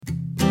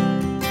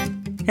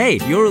Hey,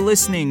 you're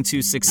listening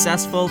to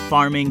Successful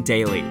Farming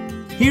Daily.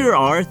 Here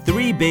are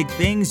 3 big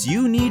things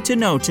you need to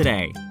know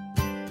today.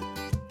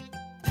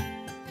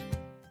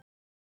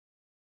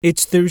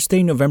 It's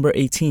Thursday, November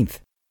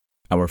 18th.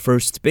 Our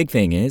first big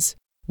thing is,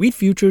 wheat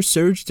futures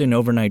surged in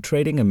overnight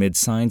trading amid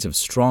signs of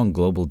strong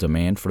global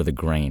demand for the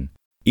grain.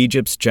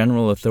 Egypt's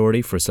General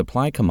Authority for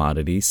Supply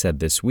Commodities said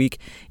this week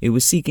it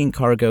was seeking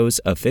cargoes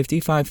of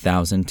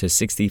 55,000 to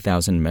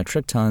 60,000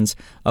 metric tons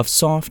of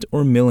soft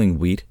or milling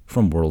wheat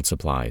from world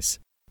supplies.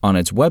 On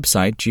its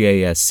website,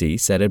 GASC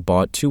said it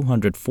bought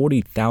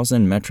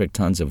 240,000 metric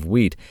tons of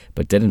wheat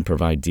but didn't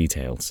provide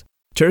details.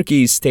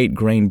 Turkey's State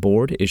Grain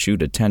Board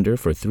issued a tender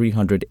for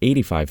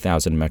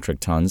 385,000 metric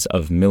tons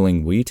of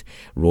milling wheat,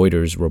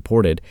 Reuters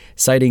reported,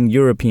 citing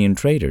European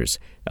traders.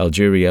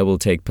 Algeria will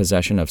take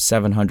possession of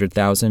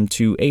 700,000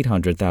 to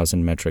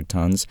 800,000 metric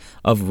tons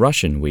of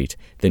Russian wheat,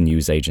 the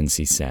news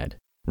agency said.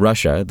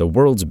 Russia, the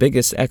world's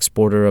biggest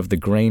exporter of the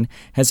grain,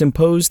 has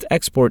imposed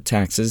export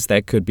taxes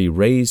that could be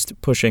raised,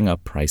 pushing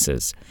up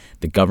prices.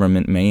 The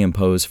government may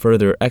impose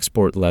further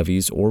export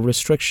levies or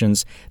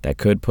restrictions that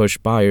could push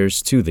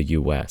buyers to the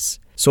U.S.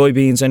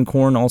 Soybeans and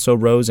corn also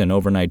rose in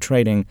overnight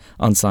trading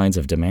on signs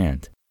of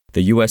demand.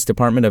 The U.S.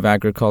 Department of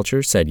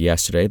Agriculture said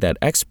yesterday that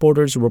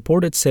exporters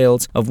reported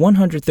sales of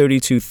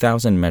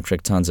 132,000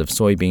 metric tons of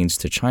soybeans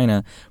to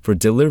China for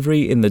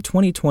delivery in the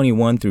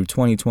 2021 through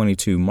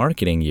 2022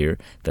 marketing year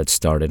that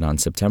started on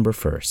September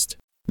 1st.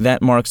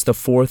 That marks the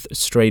 4th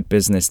straight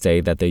business day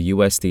that the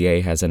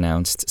USDA has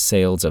announced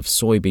sales of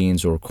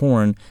soybeans or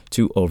corn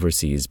to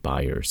overseas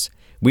buyers.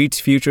 Wheat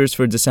futures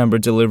for December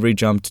delivery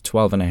jumped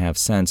 12.5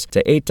 cents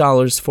to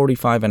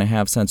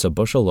 $8.45 a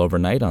bushel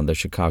overnight on the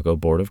Chicago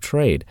Board of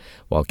Trade,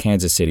 while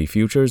Kansas City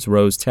futures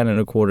rose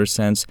 10.25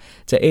 cents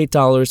to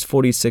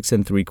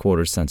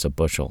 $8.46 a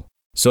bushel.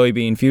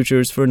 Soybean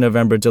futures for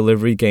November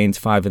delivery gained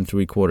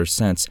 5.75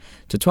 cents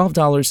to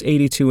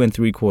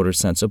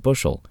 $12.82 a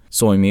bushel.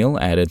 Soy meal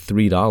added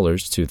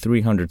 $3 to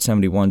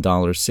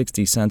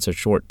 $371.60 a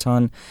short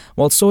ton,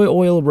 while soy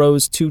oil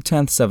rose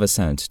 0.2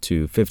 cents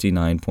to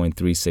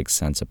 59.36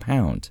 cents a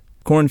pound.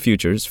 Corn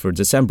futures for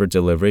December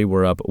delivery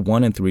were up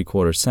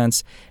 1.75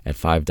 cents at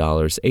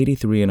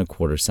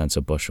 $5.83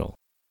 a bushel.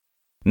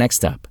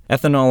 Next up,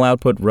 ethanol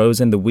output rose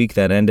in the week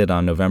that ended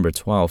on November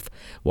 12th,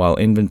 while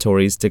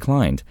inventories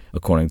declined,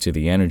 according to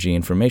the Energy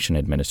Information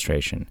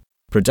Administration.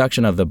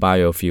 Production of the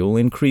biofuel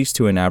increased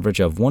to an average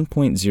of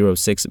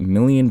 1.06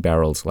 million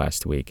barrels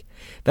last week.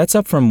 That's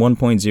up from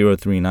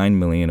 1.039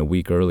 million a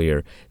week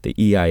earlier, the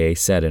EIA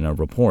said in a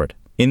report.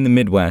 In the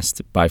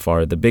Midwest, by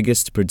far the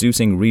biggest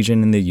producing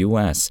region in the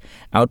U.S.,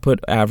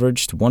 output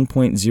averaged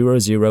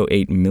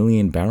 1.008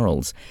 million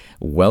barrels,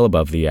 well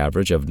above the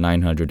average of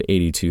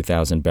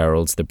 982,000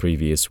 barrels the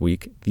previous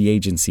week, the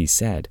agency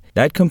said.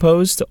 That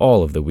composed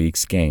all of the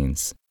week's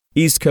gains.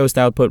 East Coast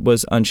output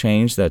was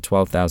unchanged at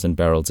 12,000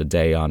 barrels a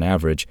day on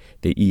average,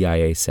 the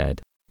EIA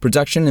said.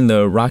 Production in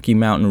the Rocky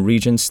Mountain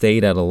region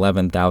stayed at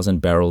 11,000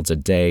 barrels a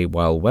day,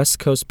 while West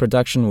Coast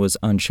production was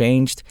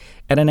unchanged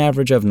at an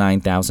average of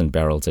 9,000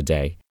 barrels a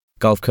day.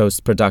 Gulf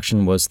Coast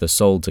production was the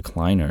sole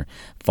decliner,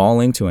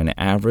 falling to an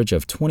average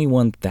of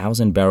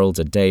 21,000 barrels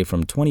a day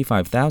from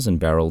 25,000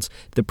 barrels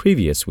the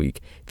previous week,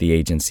 the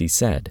agency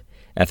said.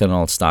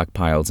 Ethanol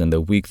stockpiles in the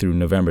week through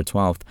November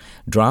 12th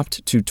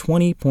dropped to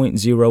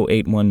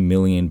 20.081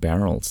 million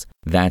barrels.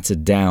 That's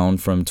down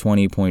from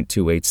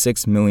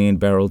 20.286 million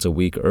barrels a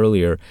week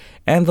earlier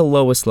and the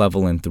lowest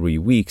level in 3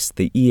 weeks,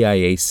 the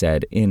EIA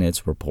said in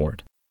its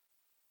report.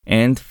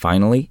 And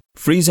finally,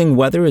 freezing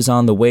weather is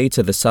on the way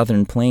to the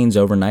southern plains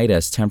overnight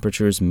as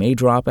temperatures may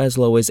drop as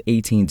low as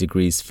 18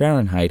 degrees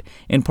Fahrenheit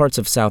in parts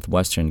of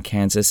southwestern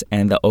Kansas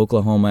and the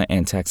Oklahoma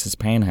and Texas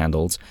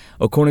panhandles,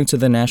 according to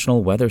the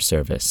National Weather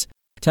Service.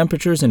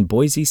 Temperatures in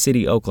Boise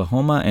City,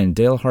 Oklahoma and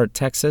Dalehart,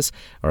 Texas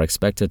are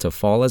expected to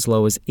fall as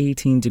low as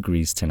 18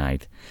 degrees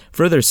tonight.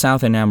 Further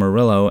south in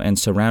Amarillo and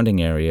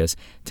surrounding areas,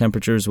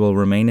 temperatures will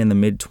remain in the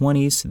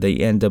mid-20s, the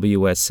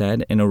NWS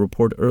said in a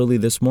report early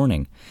this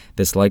morning.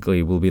 This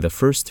likely will be the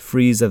first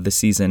freeze of the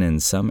season in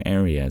some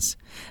areas.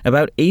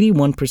 About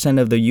 81%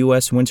 of the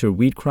U.S. winter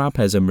wheat crop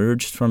has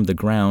emerged from the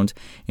ground,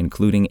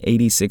 including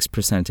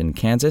 86% in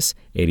Kansas,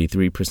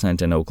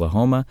 83% in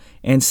Oklahoma,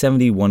 and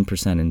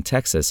 71% in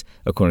Texas,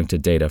 according to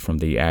data from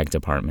the Ag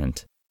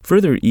Department.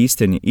 Further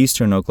east in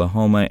eastern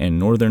Oklahoma and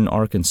northern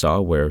Arkansas,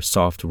 where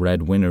soft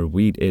red winter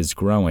wheat is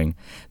growing,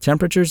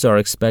 temperatures are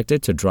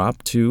expected to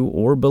drop to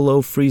or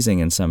below freezing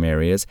in some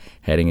areas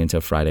heading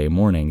into Friday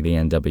morning, the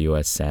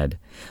NWS said.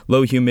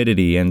 Low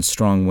humidity and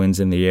strong winds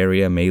in the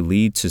area may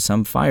lead to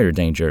some fire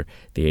danger,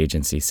 the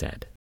agency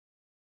said.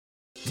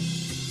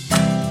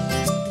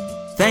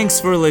 Thanks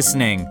for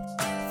listening.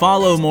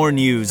 Follow more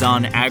news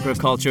on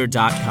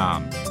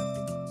agriculture.com.